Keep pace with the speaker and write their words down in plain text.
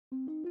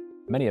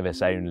Many of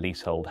us own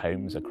leasehold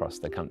homes across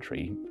the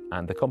country,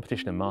 and the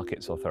Competition and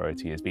Markets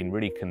Authority has been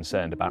really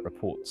concerned about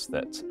reports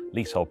that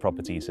leasehold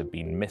properties have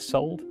been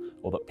missold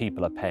or that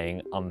people are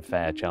paying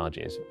unfair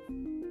charges.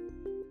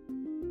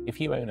 If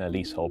you own a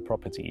leasehold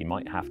property, you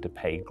might have to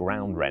pay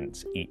ground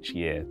rent each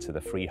year to the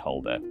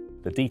freeholder.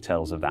 The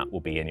details of that will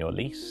be in your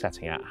lease,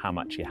 setting out how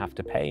much you have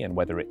to pay and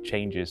whether it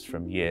changes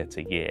from year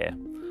to year.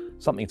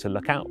 Something to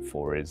look out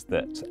for is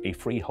that a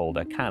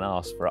freeholder can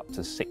ask for up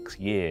to 6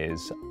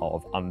 years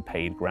of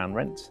unpaid ground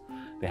rent.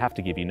 They have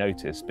to give you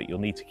notice, but you'll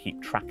need to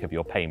keep track of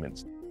your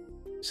payments.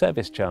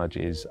 Service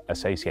charges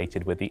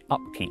associated with the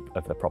upkeep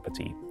of the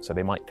property, so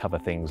they might cover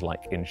things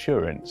like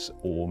insurance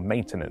or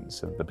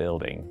maintenance of the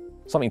building.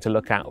 Something to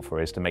look out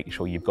for is to make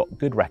sure you've got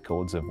good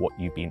records of what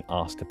you've been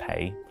asked to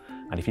pay,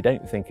 and if you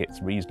don't think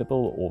it's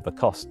reasonable or the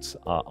costs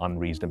are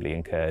unreasonably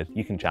incurred,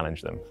 you can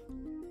challenge them.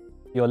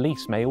 Your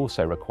lease may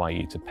also require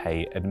you to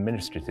pay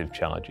administrative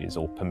charges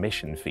or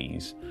permission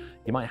fees.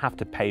 You might have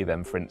to pay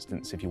them, for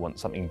instance, if you want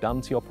something done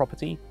to your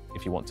property,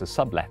 if you want to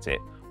sublet it,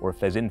 or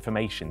if there's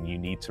information you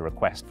need to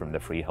request from the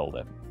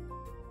freeholder.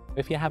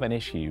 If you have an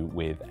issue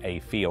with a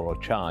fee or a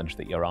charge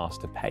that you're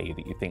asked to pay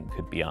that you think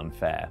could be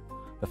unfair,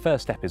 the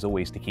first step is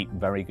always to keep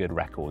very good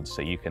records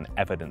so you can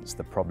evidence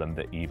the problem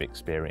that you've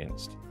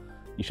experienced.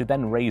 You should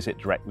then raise it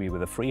directly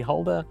with the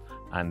freeholder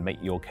and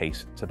make your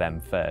case to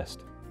them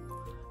first.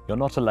 You're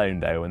not alone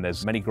though, and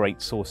there's many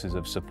great sources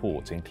of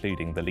support,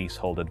 including the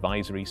Leasehold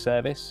Advisory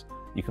Service.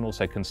 You can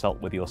also consult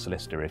with your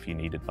solicitor if you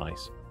need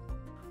advice.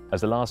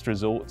 As a last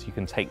resort, you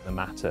can take the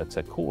matter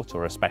to court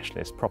or a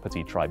specialist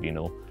property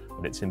tribunal,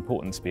 but it's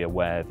important to be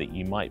aware that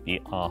you might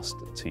be asked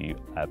to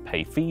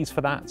pay fees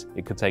for that.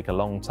 It could take a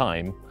long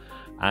time,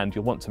 and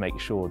you'll want to make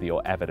sure that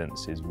your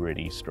evidence is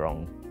really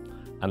strong.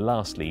 And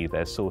lastly,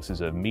 there's sources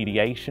of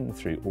mediation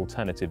through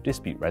alternative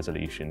dispute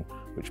resolution,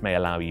 which may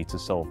allow you to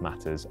solve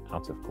matters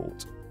out of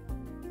court.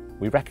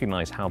 We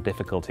recognise how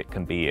difficult it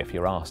can be if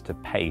you're asked to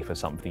pay for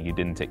something you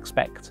didn't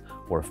expect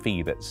or a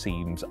fee that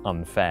seems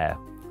unfair.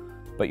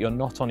 But you're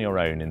not on your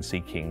own in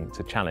seeking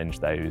to challenge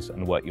those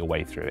and work your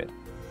way through it.